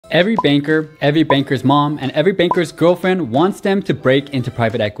Every banker, every banker's mom, and every banker's girlfriend wants them to break into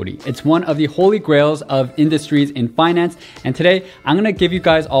private equity. It's one of the holy grails of industries in finance. And today, I'm gonna give you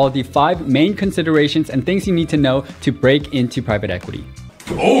guys all the 5 main considerations and things you need to know to break into private equity.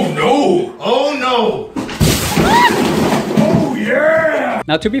 Oh no! Oh no! Oh yeah!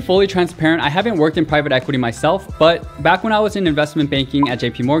 Now, to be fully transparent, I haven't worked in private equity myself, but back when I was in investment banking at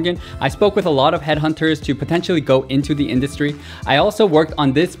JP Morgan, I spoke with a lot of headhunters to potentially go into the industry. I also worked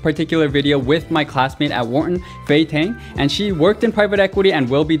on this particular video with my classmate at Wharton, Fei Tang, and she worked in private equity and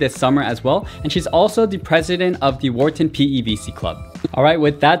will be this summer as well. And she's also the president of the Wharton PE VC Club. All right,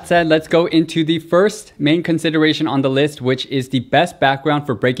 with that said, let's go into the first main consideration on the list, which is the best background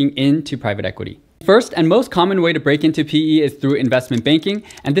for breaking into private equity. First and most common way to break into PE is through investment banking,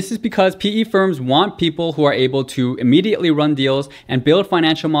 and this is because PE firms want people who are able to immediately run deals and build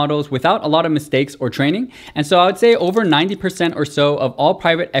financial models without a lot of mistakes or training. And so I would say over 90% or so of all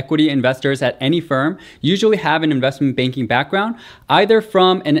private equity investors at any firm usually have an investment banking background, either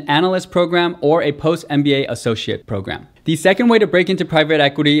from an analyst program or a post-MBA associate program. The second way to break into private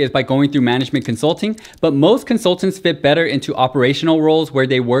equity is by going through management consulting, but most consultants fit better into operational roles where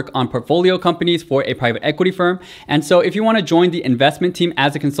they work on portfolio companies for a private equity firm. And so if you want to join the investment team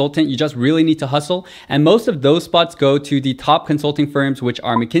as a consultant, you just really need to hustle. And most of those spots go to the top consulting firms, which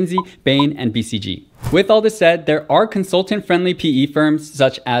are McKinsey, Bain, and BCG. With all this said, there are consultant-friendly PE firms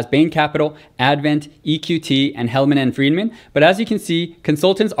such as Bain Capital, Advent, EQT, and Hellman & Friedman, but as you can see,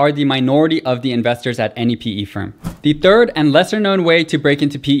 consultants are the minority of the investors at any PE firm. The third and lesser known way to break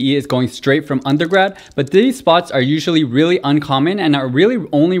into PE is going straight from undergrad, but these spots are usually really uncommon and are really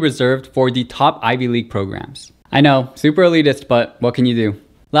only reserved for the top Ivy League programs. I know, super elitist, but what can you do?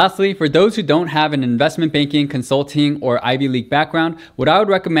 Lastly, for those who don't have an investment banking, consulting, or Ivy League background, what I would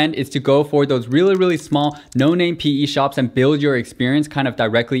recommend is to go for those really small, no-name PE shops and build your experience kind of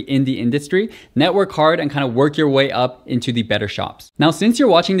directly in the industry, network hard, and kind of work your way up into the better shops. Now, since you're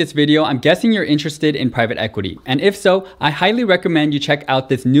watching this video, I'm guessing you're interested in private equity. And if so, I highly recommend you check out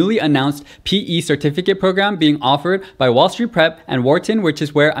this newly announced PE certificate program being offered by Wall Street Prep and Wharton, which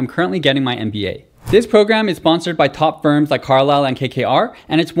is where I'm currently getting my MBA. This program is sponsored by top firms like Carlyle and KKR,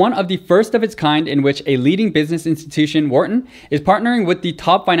 and it's one of the first of its kind in which a leading business institution, Wharton, is partnering with the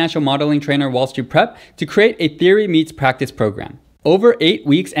top financial modeling trainer, Wall Street Prep, to create a theory meets practice program. Over 8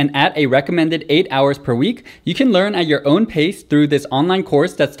 weeks and at a recommended 8 hours per week, you can learn at your own pace through this online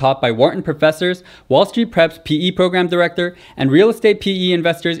course that's taught by Wharton professors, Wall Street Prep's PE program director, and real estate PE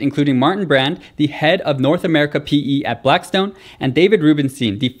investors including Martin Brand, the head of North America PE at Blackstone, and David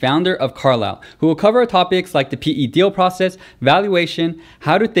Rubenstein, the founder of Carlyle, who will cover topics like the PE deal process, valuation,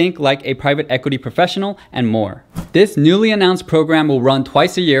 how to think like a private equity professional, and more. This newly announced program will run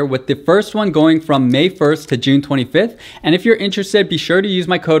twice a year, with the first one going from May 1st to June 25th, and if you're interested, be sure to use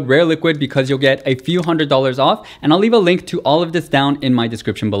my code rareliquid because you'll get a few $100s off, and I'll leave a link to all of this down in my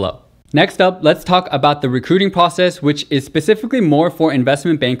description below. Next up, let's talk about the recruiting process, which is specifically more for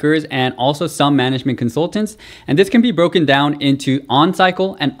investment bankers and also some management consultants, and this can be broken down into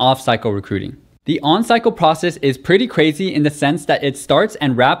on-cycle and off-cycle recruiting. The on-cycle process is pretty crazy in the sense that it starts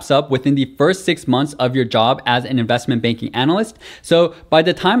and wraps up within the first 6 months of your job as an investment banking analyst. So by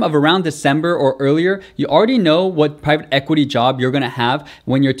the time of around December or earlier, you already know what private equity job you're gonna have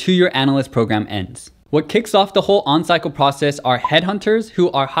when your 2-year analyst program ends. What kicks off the whole on-cycle process are headhunters who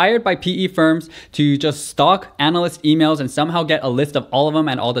are hired by PE firms to just stalk analyst emails and somehow get a list of all of them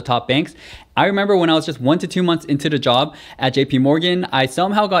at all the top banks. I remember when I was just 1 to 2 months into the job at JP Morgan, I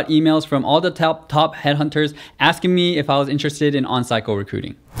somehow got emails from all the top headhunters asking me if I was interested in on-cycle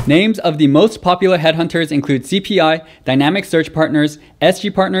recruiting. Names of the most popular headhunters include CPI, Dynamic Search Partners,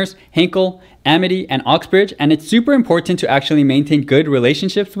 SG Partners, Henkel, Amity, and Oxbridge, and it's super important to actually maintain good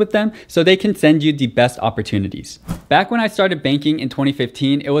relationships with them so they can send you the best opportunities. Back when I started banking in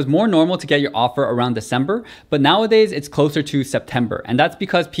 2015, it was more normal to get your offer around December, but nowadays it's closer to September, and that's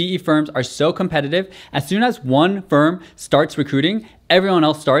because PE firms are so competitive. As soon as one firm starts recruiting, everyone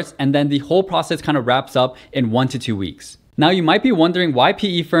else starts, and then the whole process kind of wraps up in 1 to 2 weeks. Now, you might be wondering why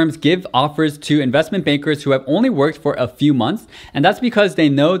PE firms give offers to investment bankers who have only worked for a few months, and that's because they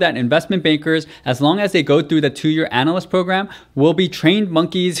know that investment bankers, as long as they go through the 2-year analyst program, will be trained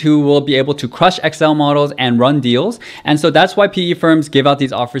monkeys who will be able to crush Excel models and run deals. And so that's why PE firms give out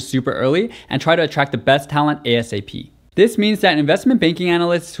these offers super early and try to attract the best talent ASAP. This means that investment banking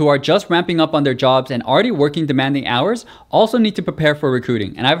analysts who are just ramping up on their jobs and already working demanding hours also need to prepare for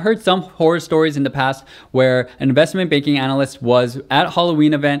recruiting. And I've heard some horror stories in the past where an investment banking analyst was at a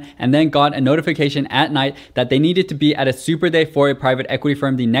Halloween event and then got a notification at night that they needed to be at a super day for a private equity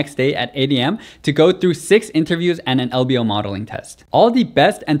firm the next day at 8 a.m. to go through 6 interviews and an LBO modeling test. All the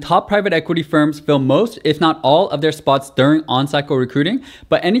best and top private equity firms fill most, if not all, of their spots during on-cycle recruiting,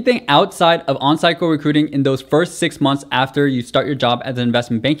 but anything outside of on-cycle recruiting in those first 6 months after you start your job as an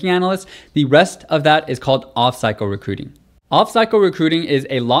investment banking analyst, the rest of that is called off-cycle recruiting. Off-cycle recruiting is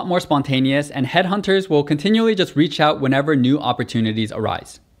a lot more spontaneous, and headhunters will continually just reach out whenever new opportunities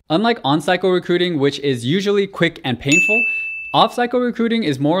arise. Unlike on-cycle recruiting, which is usually quick and painful, off-cycle recruiting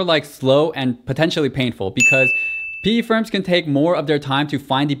is more like slow and potentially painful because PE firms can take more of their time to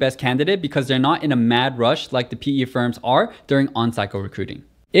find the best candidate because they're not in a mad rush like the PE firms are during on-cycle recruiting.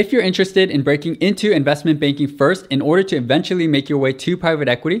 If you're interested in breaking into investment banking first in order to eventually make your way to private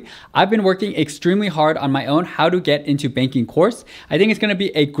equity, I've been working extremely hard on my own how to get into banking course. I think it's going to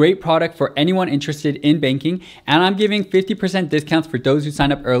be a great product for anyone interested in banking, and I'm giving 50% discounts for those who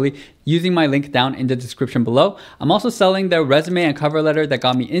sign up early using my link down in the description below. I'm also selling the resume and cover letter that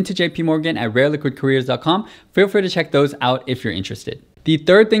got me into JP Morgan at rareliquidcareers.com. Feel free to check those out if you're interested. The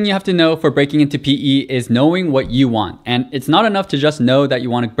third thing you have to know for breaking into PE is knowing what you want. And it's not enough to just know that you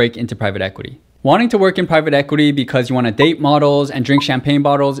want to break into private equity. Wanting to work in private equity because you want to date models and drink champagne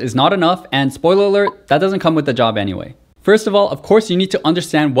bottles is not enough. And spoiler alert, that doesn't come with the job anyway. First of all, of course, you need to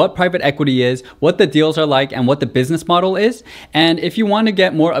understand what private equity is, what the deals are like, and what the business model is. And if you want to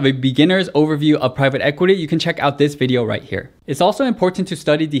get more of a beginner's overview of private equity, you can check out this video right here. It's also important to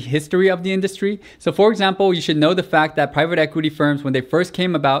study the history of the industry. So for example, you should know the fact that private equity firms, when they first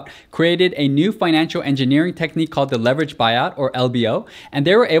came about, created a new financial engineering technique called the leverage buyout, or LBO, and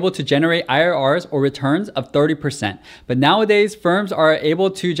they were able to generate IRRs or returns of 30%. But nowadays, firms are able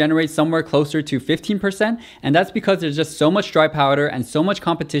to generate somewhere closer to 15%, and that's because there's just so much dry powder and so much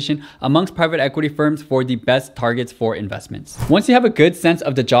competition amongst private equity firms for the best targets for investments. Once you have a good sense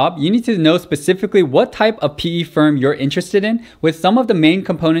of the job, you need to know specifically what type of PE firm you're interested in, with some of the main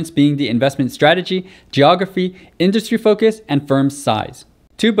components being the investment strategy, geography, industry focus, and firm size.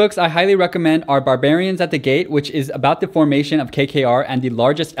 2 books I highly recommend are Barbarians at the Gate, which is about the formation of KKR and the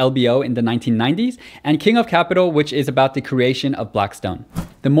largest LBO in the 1990s, and King of Capital, which is about the creation of Blackstone.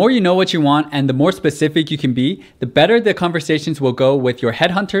 The more you know what you want and the more specific you can be, the better the conversations will go with your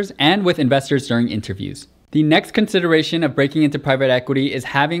headhunters and with investors during interviews. The next consideration of breaking into private equity is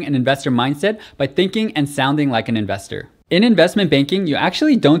having an investor mindset by thinking and sounding like an investor. In investment banking, you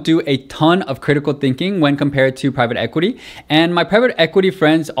actually don't do a ton of critical thinking when compared to private equity. And my private equity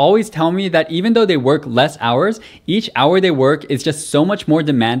friends always tell me that even though they work less hours, each hour they work is just so much more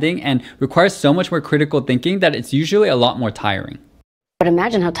demanding and requires so much more critical thinking that it's usually a lot more tiring. But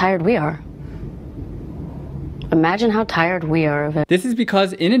imagine how tired we are. Imagine how tired we are of it. This is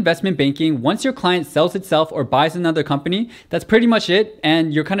because in investment banking, once your client sells itself or buys another company, that's pretty much it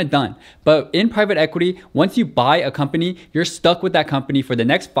and you're kind of done. But in private equity, once you buy a company, you're stuck with that company for the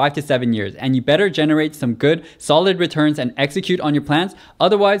next 5 to 7 years, and you better generate some good, solid returns and execute on your plans.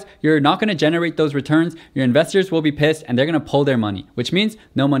 Otherwise, you're not going to generate those returns. Your investors will be pissed and they're going to pull their money, which means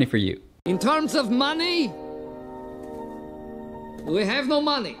no money for you. In terms of money, we have no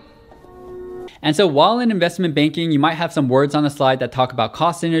money. And so while in investment banking, you might have some words on the slide that talk about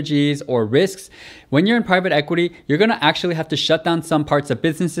cost synergies or risks. When you're in private equity, you're going to actually have to shut down some parts of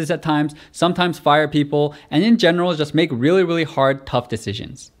businesses at times, sometimes fire people, and in general, just make really, really hard, tough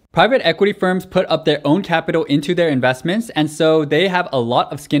decisions. Private equity firms put up their own capital into their investments, and so they have a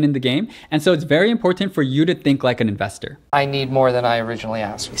lot of skin in the game. And so it's very important for you to think like an investor. I need more than I originally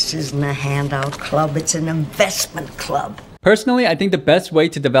asked. This isn't a handout club, it's an investment club. Personally, I think the best way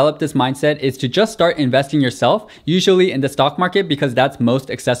to develop this mindset is to just start investing yourself, usually in the stock market because that's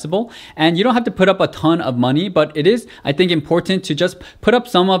most accessible. And you don't have to put up a ton of money, but it is, I think, important to just put up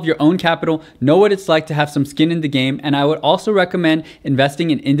some of your own capital, know what it's like to have some skin in the game. And I would also recommend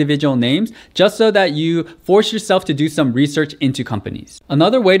investing in individual names just so that you force yourself to do some research into companies.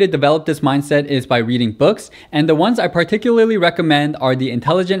 Another way to develop this mindset is by reading books. And the ones I particularly recommend are The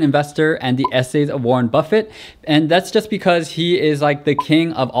Intelligent Investor and The Essays of Warren Buffett. And that's just because he is like the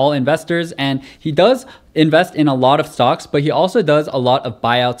king of all investors, and he does invest in a lot of stocks, but he also does a lot of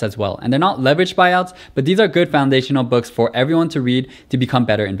buyouts as well. And they're not leveraged buyouts, but these are good foundational books for everyone to read to become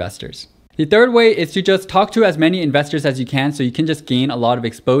better investors. The third way is to just talk to as many investors as you can so you can just gain a lot of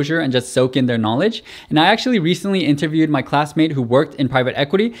exposure and just soak in their knowledge. And I actually recently interviewed my classmate who worked in private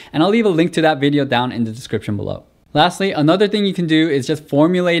equity, and I'll leave a link to that video down in the description below. Lastly, another thing you can do is just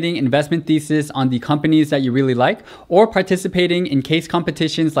formulating investment thesis on the companies that you really like, or participating in case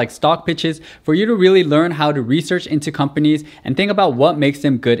competitions like stock pitches for you to really learn how to research into companies and think about what makes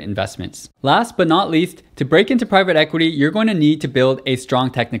them good investments. Last but not least, to break into private equity, you're going to need to build a strong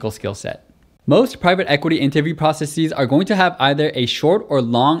technical skill set. Most private equity interview processes are going to have either a short or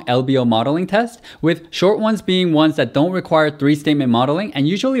long LBO modeling test, with short ones being ones that don't require 3-statement modeling and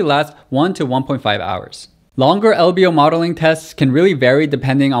usually last 1 to 1.5 hours. Longer LBO modeling tests can really vary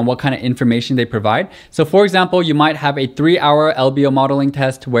depending on what kind of information they provide. So for example, you might have a 3-hour LBO modeling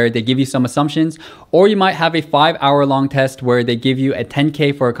test where they give you some assumptions, or you might have a 5-hour long test where they give you a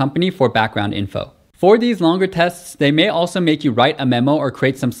 10K for a company for background info. For these longer tests, they may also make you write a memo or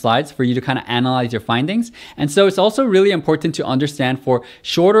create some slides for you to kind of analyze your findings. And so it's also really important to understand for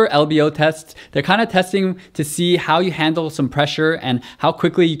shorter LBO tests, they're kind of testing to see how you handle some pressure and how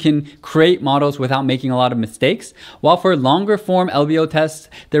quickly you can create models without making a lot of mistakes. While for longer form LBO tests,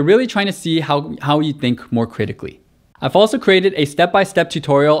 they're really trying to see how you think more critically. I've also created a step-by-step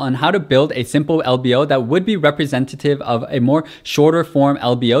tutorial on how to build a simple LBO that would be representative of a more shorter form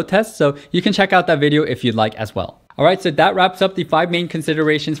LBO test, so you can check out that video if you'd like as well. Alright, so that wraps up the 5 main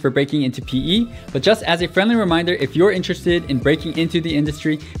considerations for breaking into PE. But just as a friendly reminder, if you're interested in breaking into the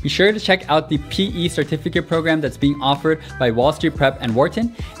industry, be sure to check out the PE certificate program that's being offered by Wall Street Prep and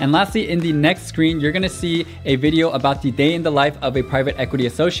Wharton. And lastly, in the next screen, you're going to see a video about the day in the life of a private equity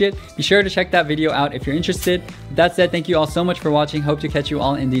associate. Be sure to check that video out if you're interested. With that said, thank you all so much for watching. Hope to catch you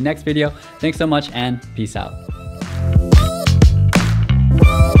all in the next video. Thanks so much and peace out.